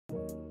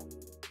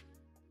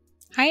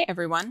Hi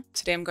everyone,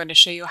 today I'm going to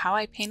show you how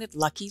I painted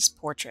Lucky's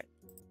portrait.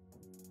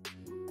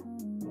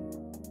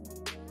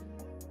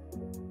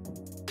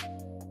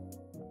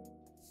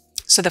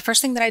 So the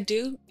first thing that I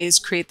do is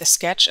create the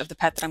sketch of the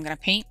pet that I'm going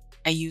to paint.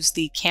 I use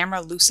the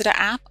Camera Lucida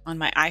app on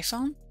my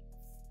iPhone.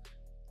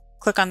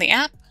 Click on the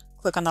app,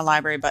 click on the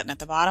library button at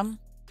the bottom.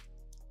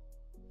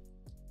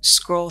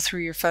 Scroll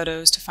through your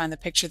photos to find the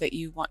picture that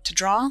you want to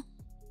draw.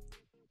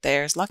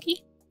 There's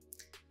Lucky.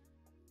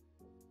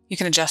 You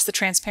can adjust the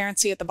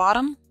transparency at the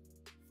bottom.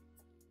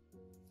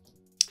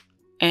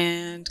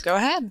 And go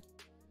ahead.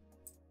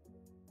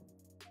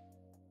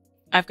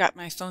 I've got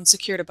my phone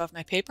secured above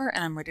my paper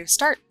and I'm ready to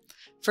start.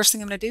 First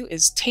thing I'm going to do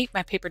is tape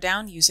my paper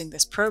down using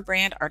this Pro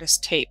brand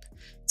artist tape.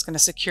 It's going to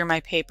secure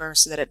my paper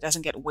so that it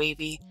doesn't get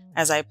wavy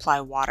as I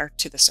apply water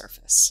to the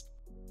surface.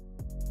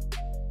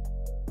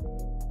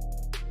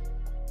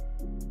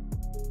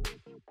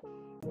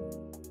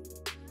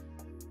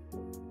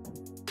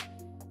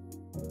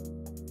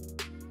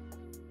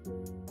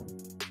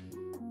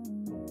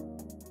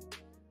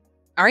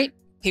 All right.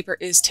 Paper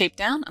is taped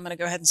down. I'm going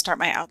to go ahead and start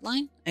my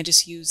outline. I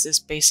just use this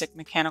basic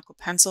mechanical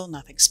pencil,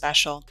 nothing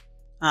special.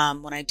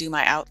 When I do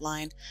my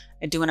outline,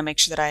 I do want to make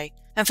sure that I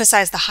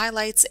emphasize the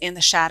highlights and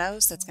the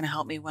shadows. That's going to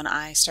help me when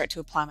I start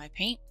to apply my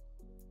paint.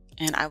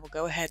 And I will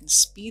go ahead and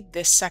speed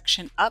this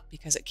section up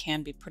because it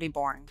can be pretty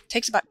boring. It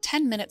takes about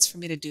 10 minutes for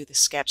me to do the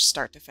sketch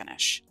start to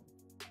finish.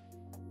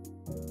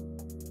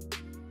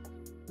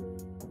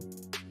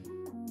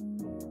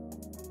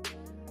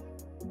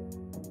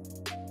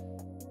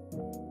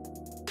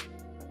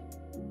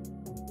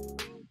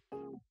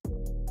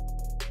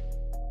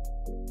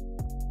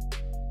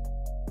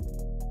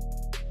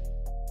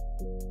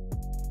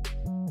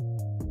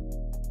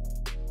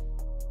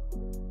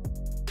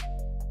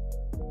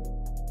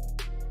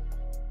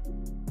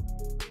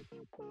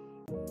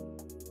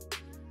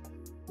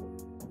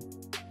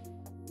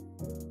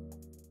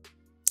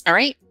 All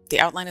right, the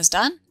outline is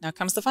done. Now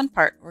comes the fun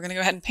part. We're going to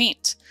go ahead and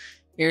paint.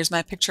 Here's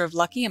my picture of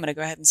Lucky. I'm going to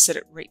go ahead and sit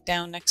it right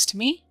down next to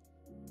me.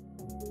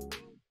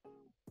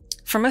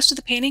 For most of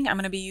the painting, I'm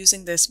going to be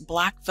using this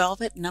Black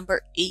Velvet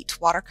number 8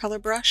 watercolor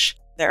brush.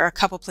 There are a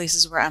couple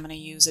places where I'm going to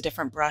use a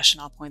different brush, and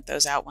I'll point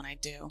those out when I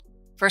do.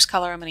 First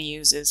color I'm going to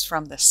use is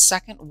from the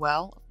second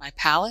well of my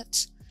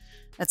palette.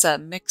 It's a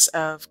mix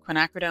of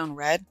quinacridone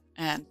red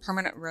and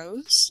permanent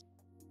rose.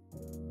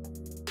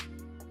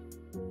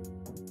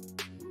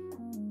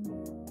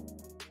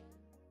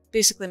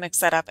 Basically mix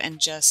that up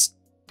and just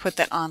put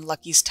that on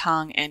Lucky's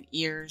tongue and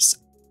ears.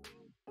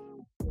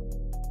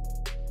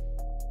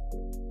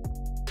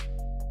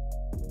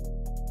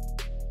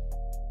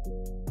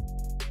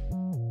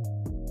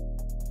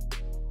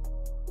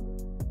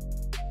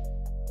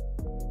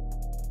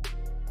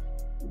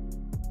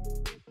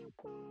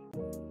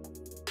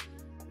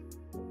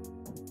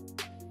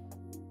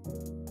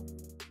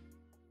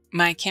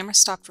 My camera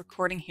stopped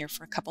recording here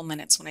for a couple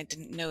minutes when I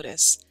didn't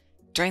notice.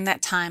 During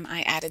that time,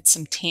 I added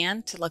some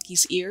tan to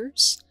Lucky's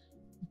ears,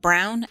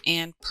 brown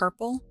and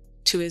purple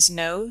to his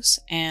nose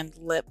and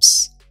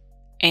lips,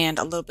 and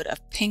a little bit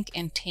of pink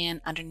and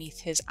tan underneath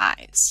his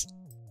eyes.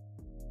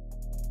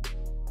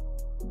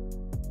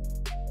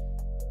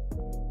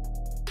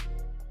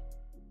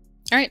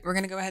 All right, we're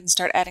going to go ahead and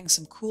start adding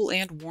some cool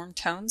and warm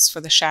tones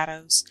for the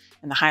shadows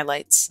and the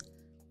highlights.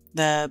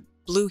 The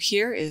blue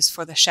here is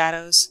for the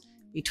shadows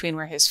between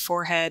where his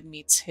forehead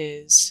meets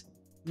his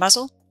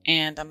muzzle.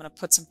 And I'm going to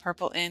put some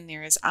purple in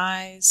near his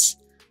eyes.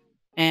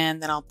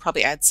 And then I'll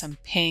probably add some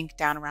pink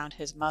down around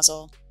his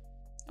muzzle.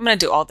 I'm going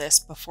to do all this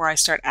before I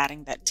start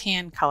adding that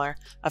tan color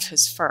of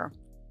his fur.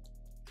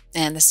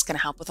 And this is going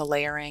to help with the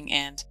layering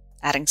and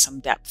adding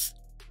some depth.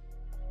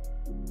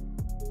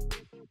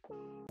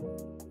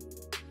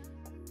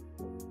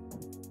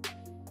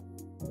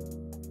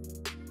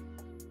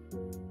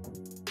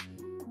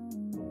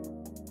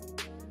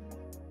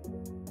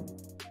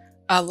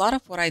 A lot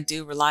of what I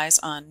do relies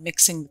on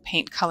mixing the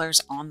paint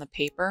colors on the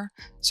paper,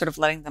 sort of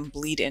letting them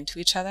bleed into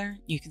each other.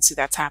 You can see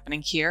that's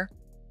happening here.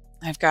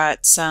 I've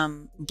got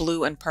some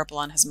blue and purple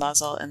on his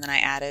muzzle, and then I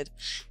added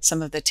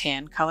some of the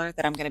tan color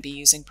that I'm going to be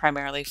using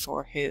primarily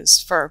for his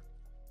fur.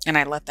 And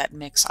I let that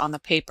mix on the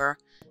paper,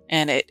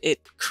 and it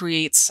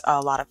creates a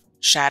lot of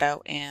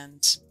shadow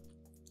and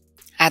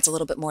adds a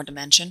little bit more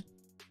dimension.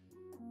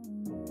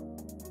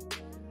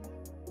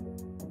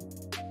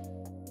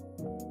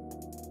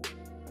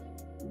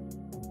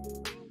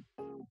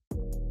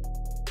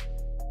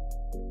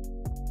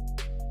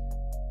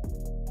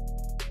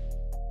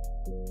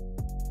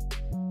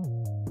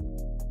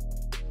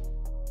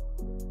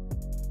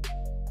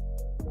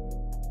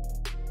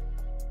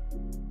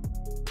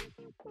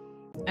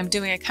 I'm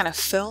doing a kind of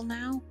fill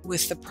now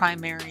with the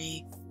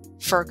primary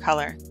fur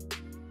color.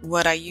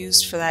 What I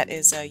used for that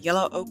is a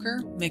yellow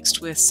ochre mixed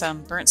with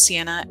some burnt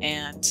sienna,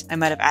 and I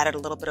might have added a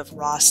little bit of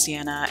raw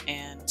sienna,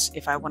 and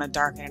if I want to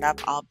darken it up,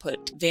 I'll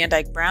put Van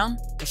Dyke brown.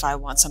 If I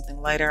want something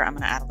lighter, I'm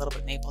going to add a little bit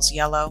of Naples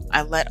yellow.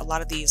 I let a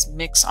lot of these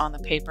mix on the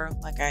paper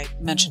like I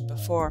mentioned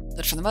before,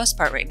 but for the most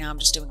part right now I'm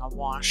just doing a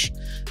wash,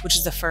 which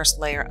is the first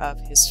layer of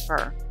his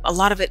fur. A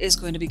lot of it is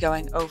going to be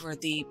going over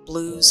the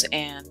blues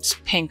and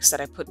pinks that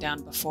I put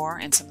down before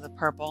and some of the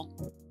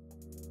purple.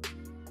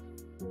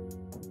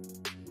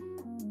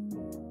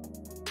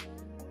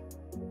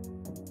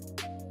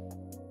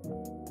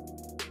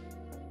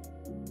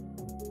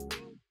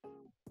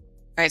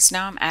 Alright, so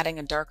now I'm adding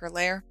a darker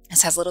layer.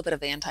 This has a little bit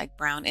of Van Dyke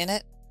brown in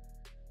it.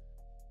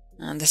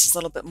 And this is a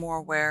little bit more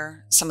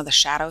where some of the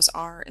shadows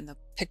are in the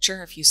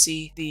picture. If you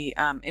see the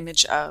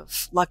image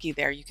of Lucky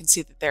there, you can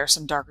see that there are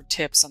some darker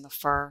tips on the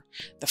fur,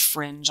 the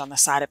fringe on the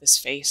side of his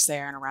face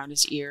there and around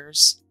his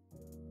ears.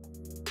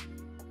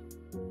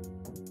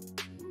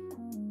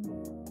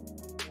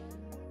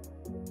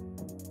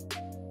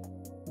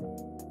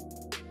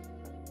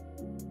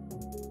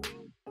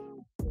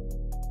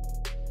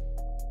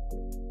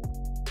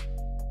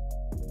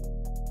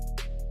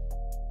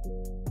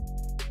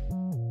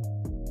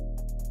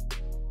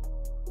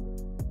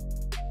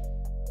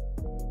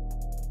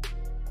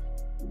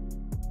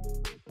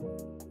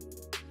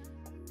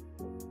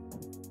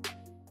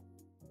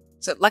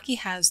 So Lucky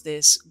has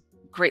this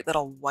great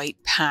little white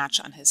patch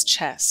on his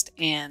chest,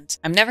 and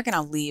I'm never going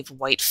to leave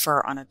white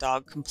fur on a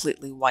dog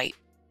completely white.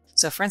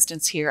 So for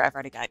instance, here I've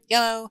already got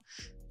yellow,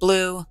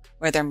 blue,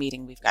 where they're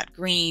meeting we've got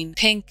green,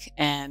 pink,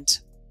 and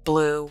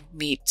blue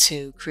meet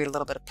to create a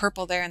little bit of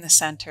purple there in the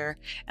center,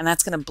 and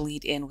that's going to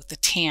bleed in with the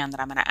tan that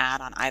I'm going to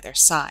add on either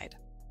side.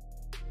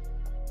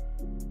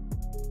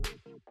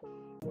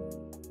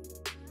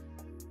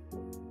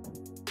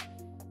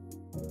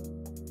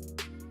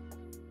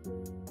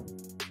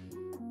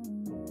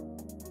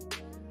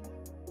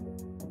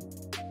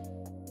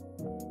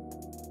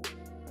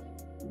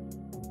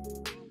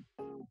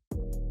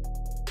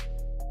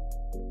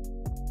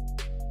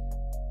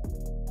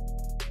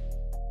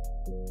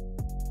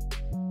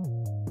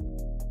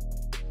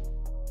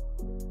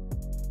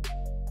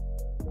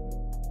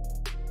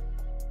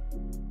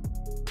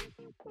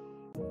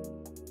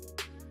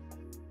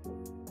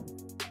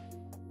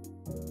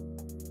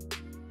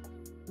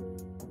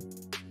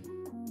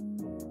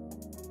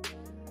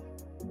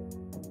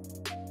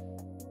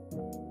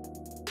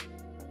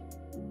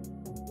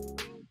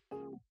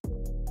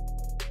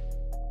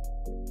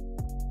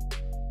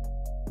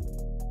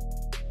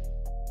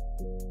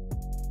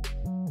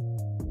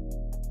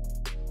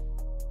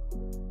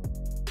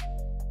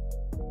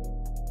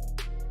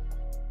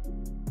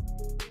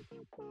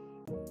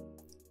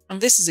 And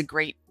this is a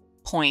great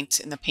point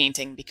in the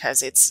painting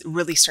because it's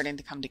really starting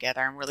to come together.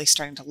 I'm really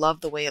starting to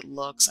love the way it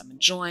looks. I'm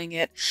enjoying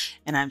it,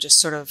 and I'm just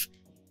sort of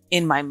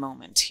in my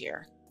moment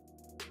here.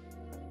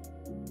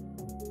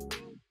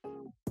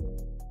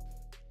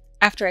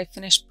 After I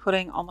finish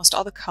putting almost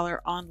all the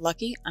color on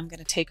Lucky, I'm going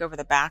to take over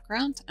the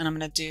background, and I'm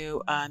going to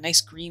do a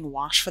nice green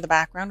wash for the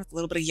background with a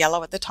little bit of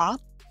yellow at the top.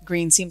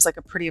 Green seems like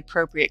a pretty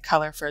appropriate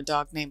color for a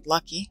dog named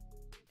Lucky.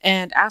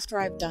 And after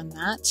I've done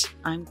that,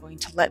 I'm going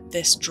to let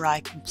this dry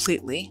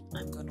completely.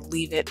 I'm going to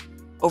leave it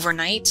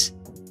overnight,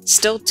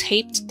 still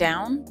taped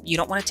down. You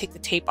don't want to take the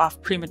tape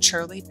off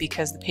prematurely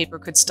because the paper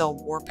could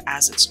still warp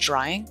as it's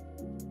drying.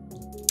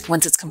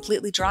 Once it's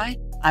completely dry,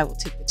 I will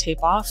take the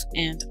tape off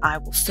and I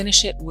will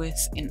finish it with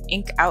an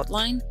ink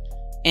outline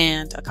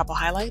and a couple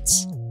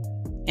highlights,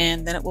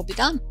 and then it will be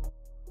done.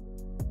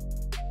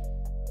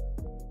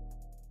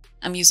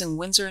 I'm using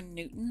Winsor &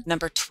 Newton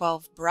number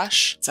 12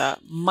 brush. It's a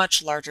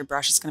much larger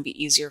brush. It's going to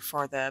be easier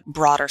for the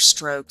broader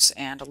strokes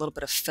and a little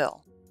bit of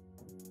fill.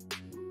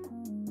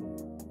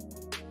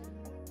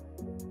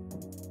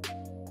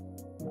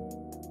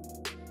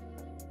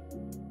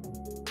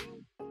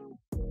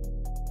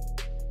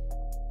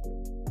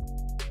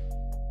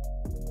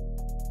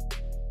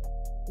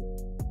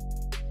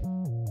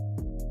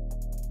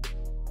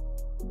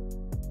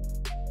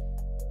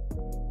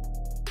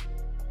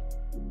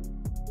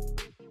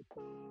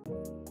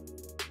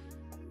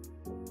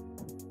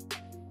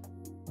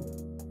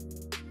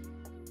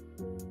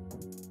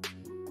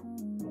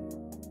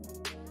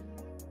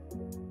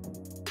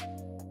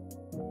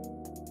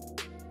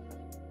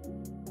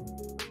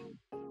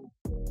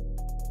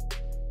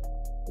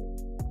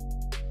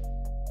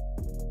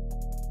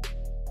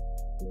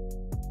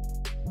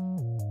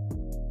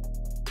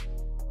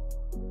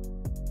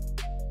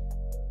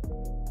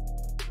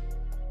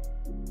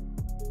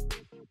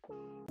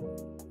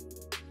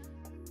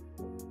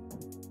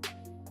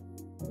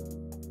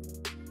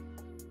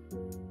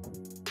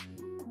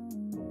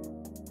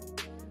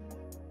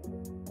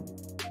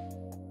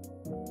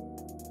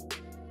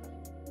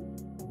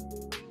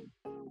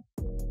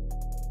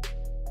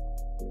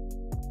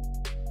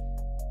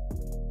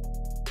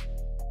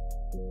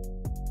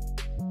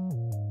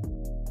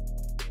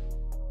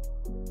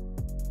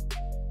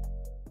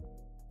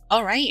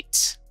 All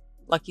right,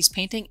 Lucky's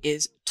painting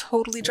is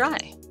totally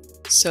dry.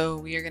 So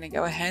we are going to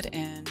go ahead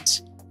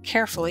and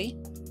carefully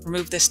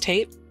remove this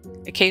tape.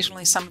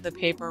 Occasionally some of the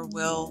paper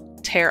will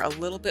tear a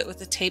little bit with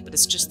the tape, but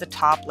it's just the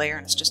top layer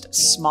and it's just a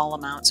small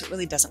amount, so it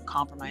really doesn't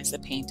compromise the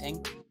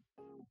painting.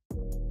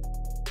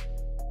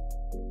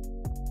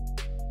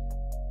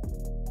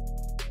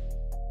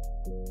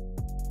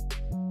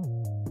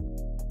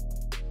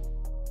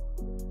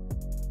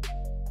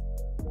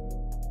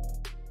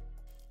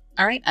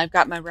 All right, I've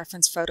got my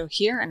reference photo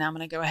here, and now I'm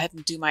going to go ahead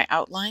and do my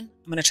outline.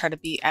 I'm going to try to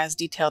be as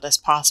detailed as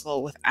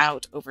possible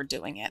without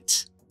overdoing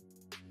it.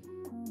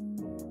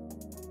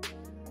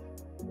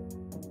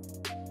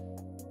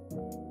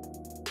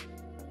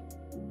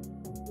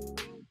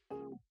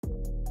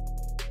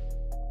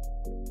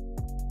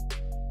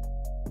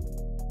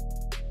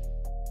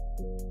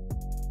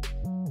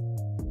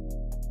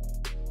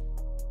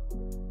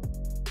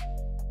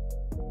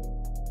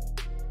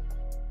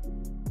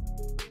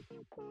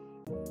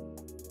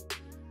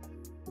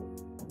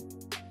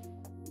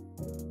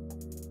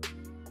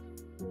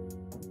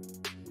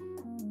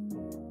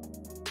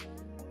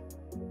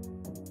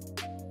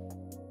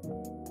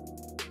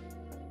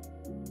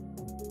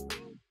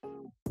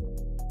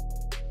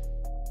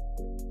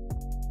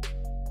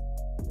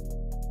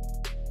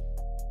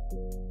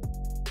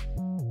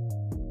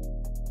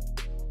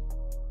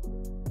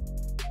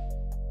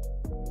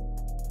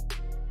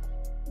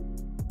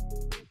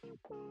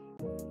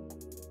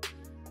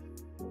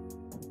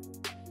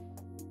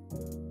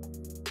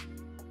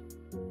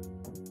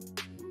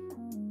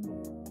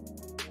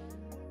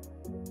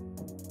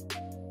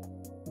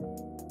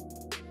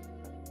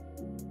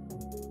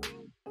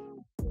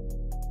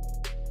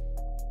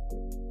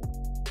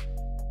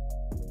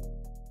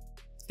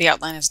 The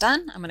outline is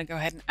done. I'm going to go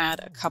ahead and add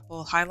a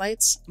couple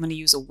highlights. I'm going to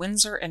use a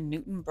Winsor &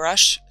 Newton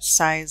brush,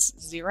 size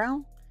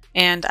 0,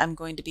 and I'm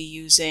going to be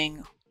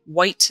using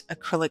white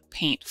acrylic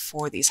paint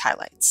for these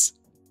highlights.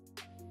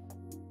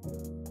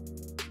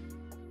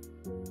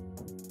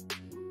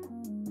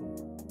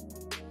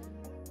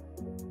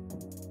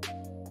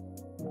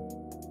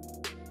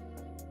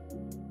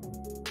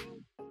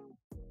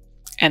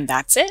 And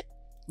that's it.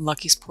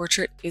 Lucky's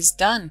portrait is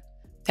done.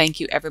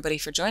 Thank you everybody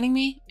for joining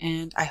me,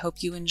 and I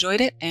hope you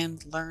enjoyed it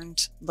and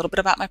learned a little bit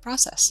about my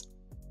process.